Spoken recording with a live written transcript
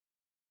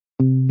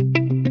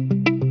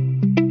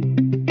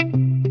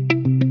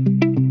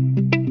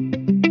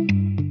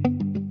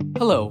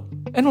Hello,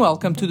 and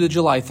welcome to the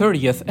July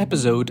 30th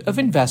episode of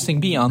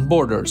Investing Beyond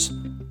Borders,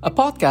 a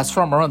podcast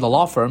from Miranda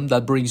Law Firm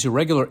that brings you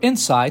regular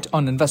insight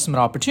on investment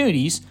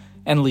opportunities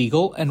and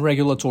legal and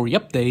regulatory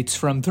updates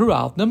from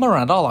throughout the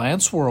Miranda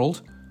Alliance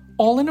world,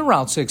 all in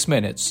around 6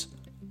 minutes.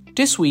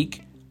 This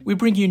week, we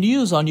bring you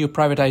news on new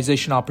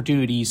privatization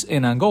opportunities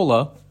in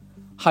Angola,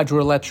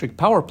 hydroelectric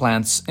power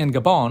plants in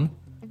Gabon,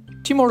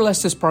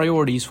 Timor-Leste's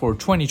priorities for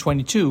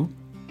 2022,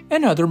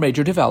 and other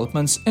major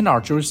developments in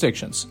our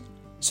jurisdictions.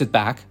 Sit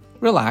back,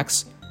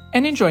 relax,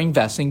 and enjoy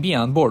investing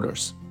beyond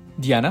borders.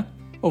 Diana,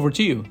 over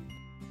to you.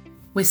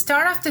 We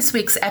start off this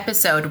week's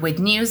episode with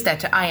news that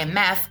the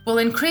IMF will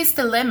increase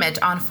the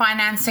limit on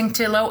financing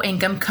to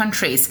low-income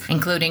countries,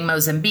 including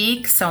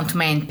Mozambique, São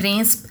Tomé and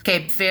Príncipe,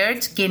 Cape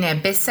Verde,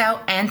 Guinea-Bissau,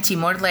 and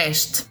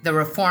Timor-Leste. The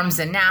reforms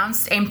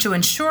announced aim to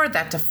ensure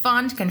that the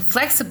fund can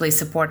flexibly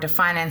support the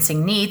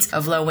financing needs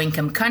of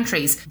low-income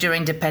countries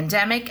during the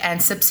pandemic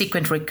and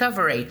subsequent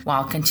recovery,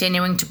 while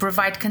continuing to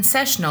provide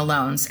concessional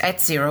loans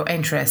at zero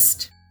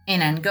interest.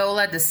 In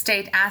Angola, the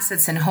State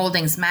Assets and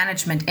Holdings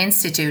Management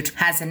Institute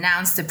has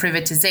announced the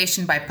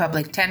privatization by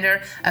public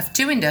tender of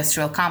 2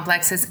 industrial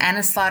complexes and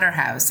a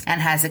slaughterhouse,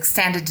 and has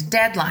extended the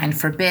deadline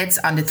for bids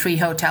on the 3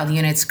 hotel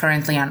units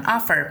currently on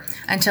offer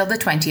until the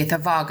 20th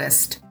of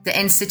August. The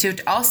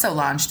Institute also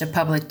launched a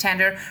public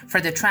tender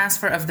for the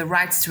transfer of the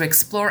rights to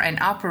explore and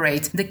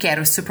operate the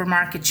Quero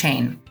supermarket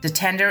chain. The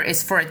tender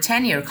is for a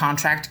 10-year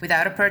contract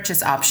without a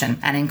purchase option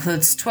and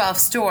includes 12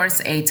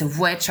 stores, 8 of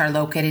which are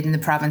located in the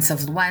province of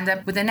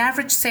Luanda, with an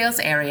average sales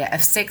area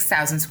of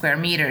 6,000 square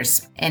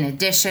meters. In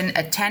addition,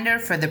 a tender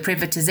for the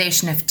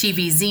privatization of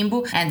TV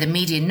Zimbo and the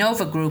Media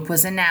Nova Group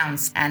was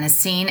announced and is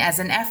seen as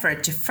an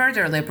effort to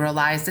further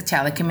liberalize the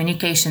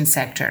telecommunications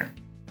sector.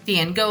 The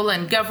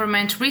Angolan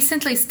government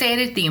recently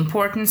stated the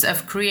importance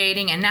of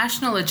creating a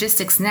national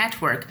logistics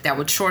network that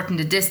would shorten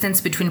the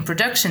distance between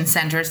production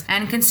centers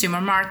and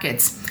consumer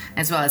markets,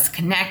 as well as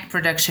connect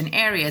production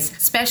areas,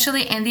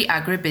 especially in the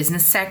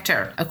agribusiness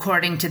sector.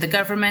 According to the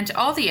government,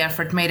 all the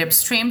effort made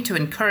upstream to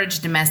encourage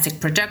domestic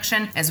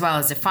production, as well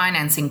as the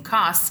financing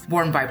costs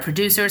borne by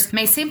producers,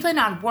 may simply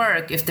not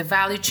work if the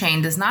value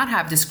chain does not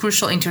have this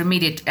crucial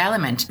intermediate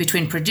element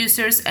between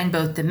producers and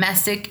both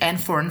domestic and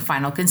foreign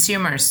final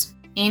consumers.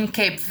 In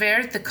Cape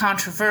Verde, the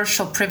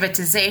controversial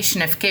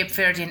privatization of Cape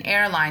Verdean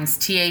Airlines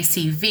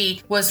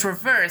TACV was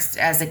reversed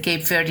as the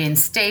Cape Verdean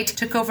state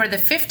took over the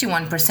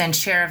 51%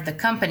 share of the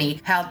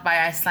company held by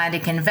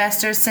Icelandic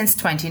investors since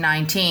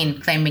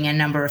 2019, claiming a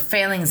number of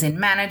failings in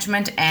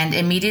management and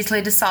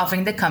immediately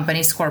dissolving the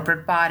company's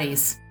corporate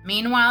bodies.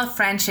 Meanwhile,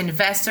 French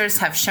investors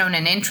have shown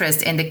an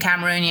interest in the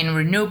Cameroonian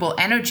renewable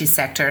energy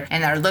sector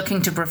and are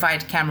looking to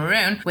provide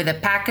Cameroon with a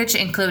package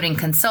including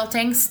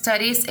consulting,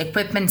 studies,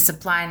 equipment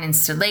supply and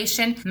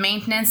installation,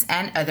 maintenance,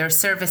 and other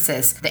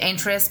services. The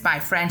interest by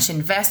French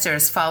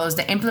investors follows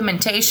the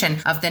implementation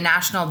of the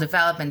National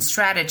Development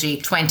Strategy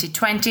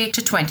 2020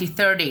 to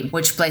 2030,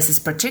 which places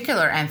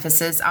particular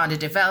emphasis on the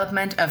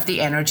development of the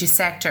energy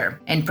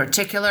sector. In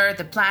particular,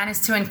 the plan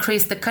is to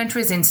increase the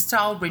country's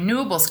installed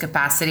renewables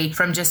capacity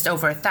from just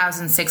over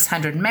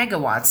 1,600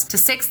 megawatts to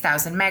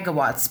 6,000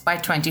 megawatts by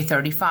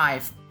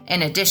 2035.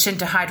 In addition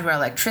to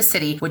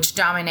hydroelectricity, which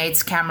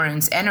dominates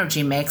Cameroon's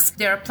energy mix,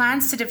 there are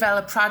plans to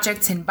develop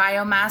projects in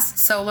biomass,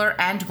 solar,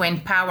 and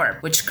wind power,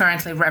 which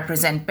currently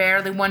represent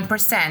barely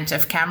 1%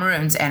 of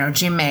Cameroon's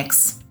energy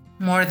mix.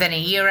 More than a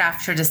year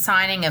after the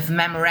signing of a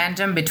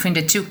memorandum between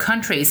the 2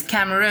 countries,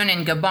 Cameroon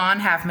and Gabon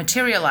have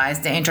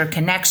materialized the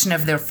interconnection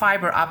of their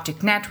fiber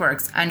optic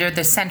networks under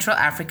the Central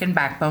African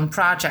Backbone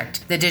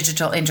Project. The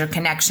digital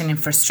interconnection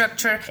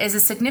infrastructure is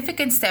a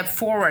significant step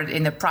forward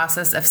in the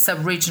process of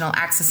sub-regional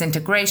access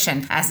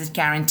integration, as it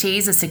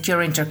guarantees a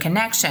secure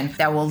interconnection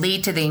that will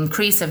lead to the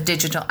increase of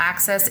digital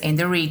access in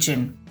the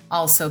region.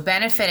 Also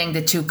benefiting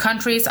the 2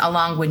 countries,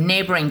 along with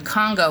neighboring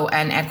Congo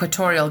and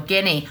Equatorial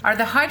Guinea, are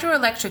the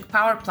hydroelectric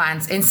power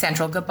plants in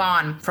central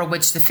Gabon, for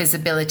which the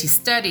feasibility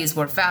studies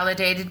were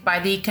validated by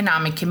the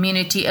Economic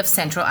Community of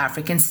Central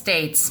African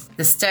States.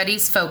 The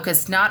studies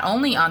focused not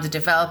only on the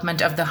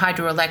development of the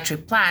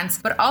hydroelectric plants,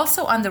 but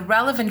also on the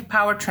relevant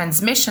power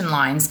transmission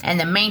lines and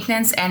the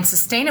maintenance and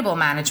sustainable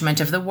management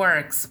of the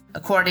works.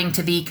 According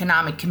to the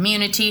Economic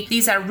Community,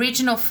 these are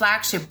regional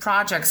flagship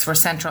projects for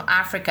Central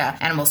Africa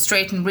and will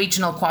strengthen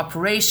regional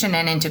cooperation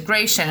and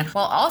integration,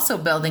 while also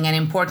building an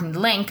important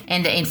link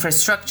in the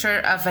infrastructure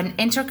of an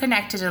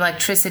interconnected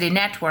electricity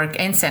network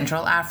in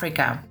Central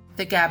Africa.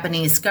 The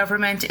Gabonese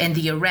government and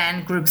the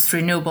Iran Group's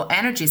renewable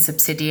energy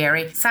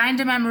subsidiary signed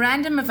a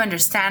memorandum of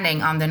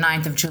understanding on the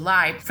 9th of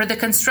July for the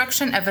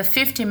construction of a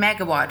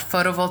 50-megawatt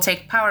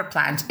photovoltaic power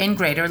plant in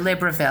Greater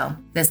Libreville.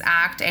 This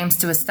act aims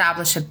to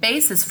establish a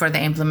basis for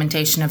the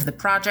implementation of the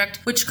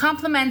project, which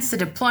complements the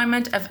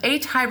deployment of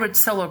 8 hybrid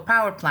solar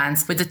power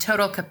plants with a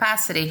total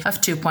capacity of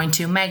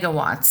 2.2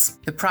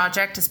 megawatts. The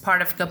project is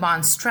part of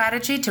Gabon's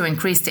strategy to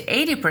increase to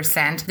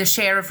 80% the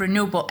share of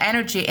renewable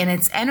energy in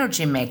its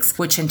energy mix,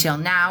 which until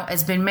now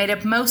has been made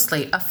up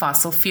mostly of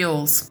fossil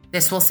fuels.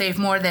 This will save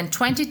more than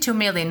 22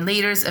 million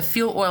liters of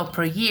fuel oil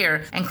per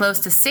year and close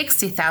to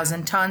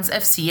 60,000 tons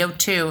of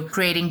CO2,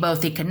 creating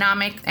both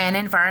economic and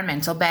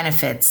environmental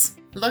benefits.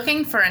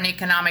 Looking for an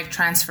economic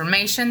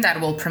transformation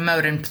that will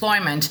promote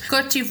employment,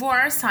 Côte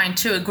d'Ivoire signed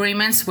 2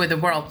 agreements with the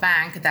World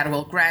Bank that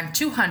will grant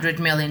 $200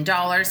 million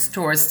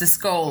towards this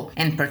goal,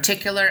 in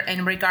particular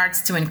in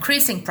regards to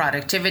increasing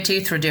productivity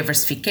through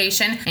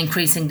diversification,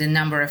 increasing the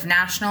number of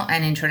national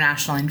and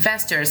international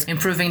investors,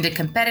 improving the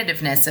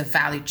competitiveness of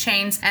value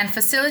chains, and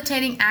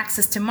facilitating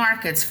access to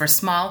markets for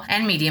small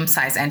and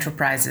medium-sized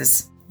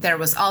enterprises. There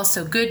was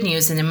also good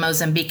news in the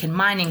Mozambican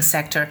mining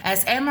sector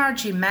as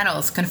MRG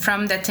Metals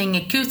confirmed that the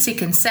Ngakutsi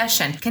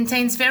concession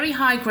contains very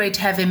high-grade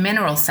heavy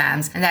mineral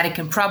sands and that it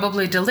can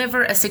probably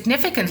deliver a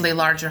significantly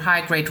larger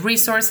high-grade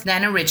resource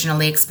than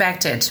originally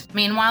expected.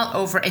 Meanwhile,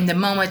 over in the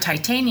Moma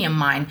titanium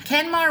mine,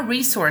 Kenmar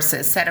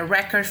Resources set a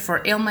record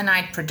for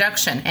ilmenite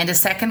production in the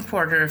second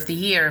quarter of the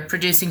year,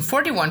 producing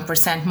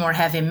 41% more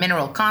heavy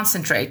mineral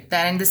concentrate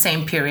than in the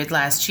same period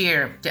last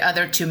year. The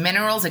other 2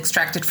 minerals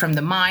extracted from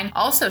the mine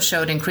also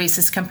showed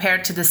increases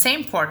compared to the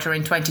same quarter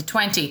in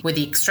 2020, with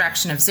the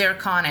extraction of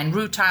zircon and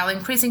rutile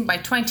increasing by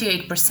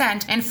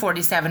 28% and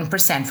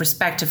 47%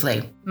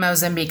 respectively.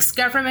 Mozambique's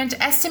government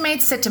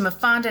estimates that the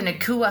Mafanda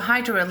Nakua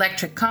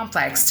hydroelectric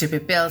complex, to be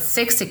built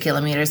 60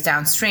 kilometers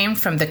downstream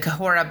from the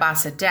Cahora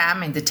Bassa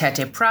Dam in the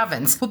Tete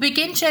province, will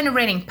begin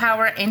generating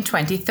power in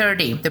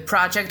 2030. The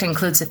project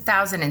includes a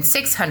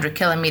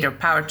 1,600-kilometer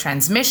power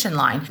transmission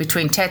line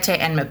between Tete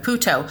and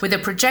Maputo, with a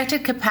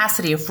projected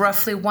capacity of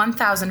roughly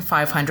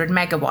 1,500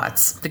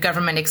 megawatts. The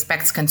government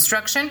expects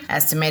construction,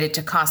 estimated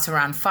to cost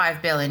around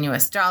 $5 billion,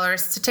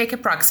 to take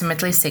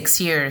approximately 6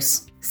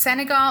 years.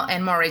 Senegal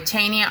and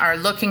Mauritania are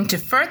looking to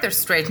further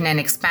strengthen and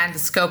expand the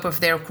scope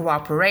of their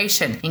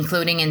cooperation,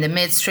 including in the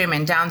midstream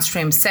and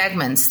downstream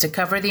segments, to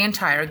cover the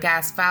entire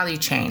gas value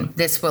chain.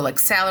 This will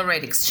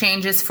accelerate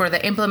exchanges for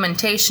the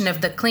implementation of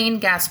the Clean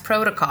Gas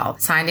Protocol,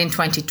 signed in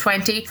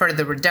 2020, for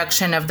the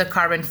reduction of the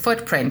carbon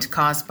footprint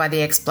caused by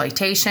the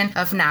exploitation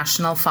of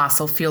national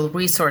fossil fuel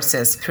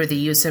resources through the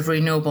use of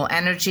renewable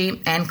energy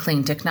and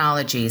clean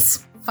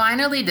technologies.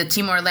 Finally, the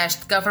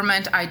Timor-Leste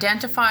government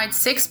identified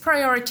 6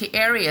 priority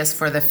areas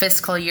for the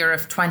fiscal year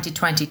of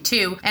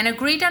 2022 and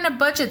agreed on a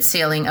budget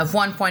ceiling of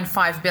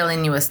 $1.5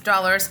 billion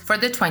for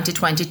the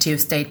 2022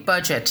 state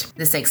budget.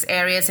 The 6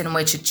 areas in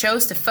which it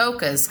chose to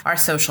focus are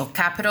social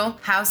capital,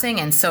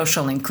 housing and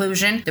social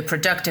inclusion, the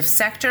productive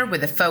sector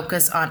with a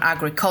focus on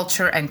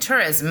agriculture and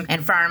tourism,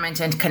 environment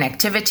and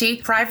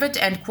connectivity,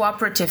 private and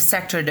cooperative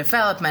sector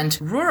development,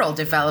 rural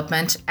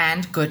development,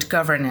 and good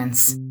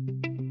governance.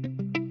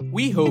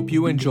 We hope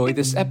you enjoy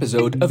this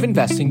episode of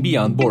Investing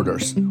Beyond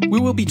Borders. We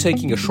will be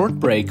taking a short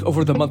break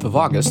over the month of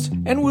August,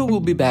 and we will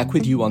be back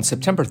with you on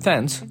September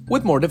 10th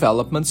with more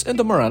developments in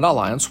the Miranda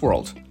Alliance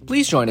world.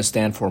 Please join us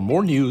then for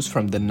more news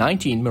from the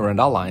 19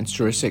 Miranda Alliance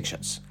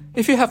jurisdictions.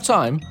 If you have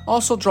time,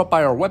 also drop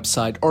by our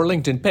website or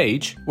LinkedIn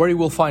page, where you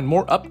will find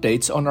more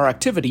updates on our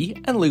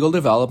activity and legal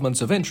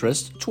developments of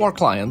interest to our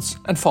clients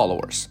and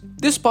followers.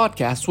 This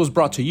podcast was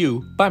brought to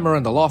you by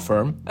Miranda Law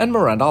Firm and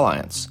Miranda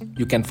Alliance.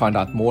 You can find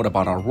out more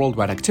about our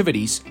worldwide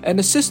activities and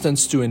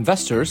assistance to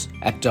investors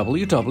at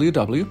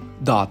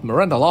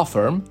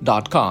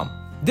www.mirandalawfirm.com.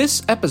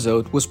 This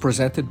episode was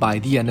presented by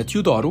Diana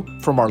Teodoro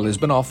from our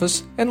Lisbon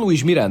office and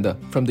Luis Miranda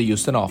from the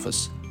Houston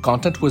office.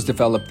 Content was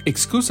developed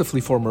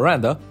exclusively for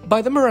Miranda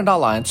by the Miranda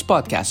Alliance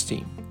podcast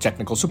team.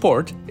 Technical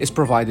support is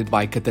provided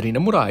by Catarina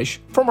Moraes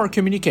from our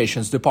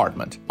communications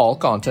department. All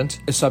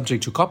content is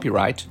subject to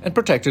copyright and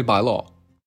protected by law.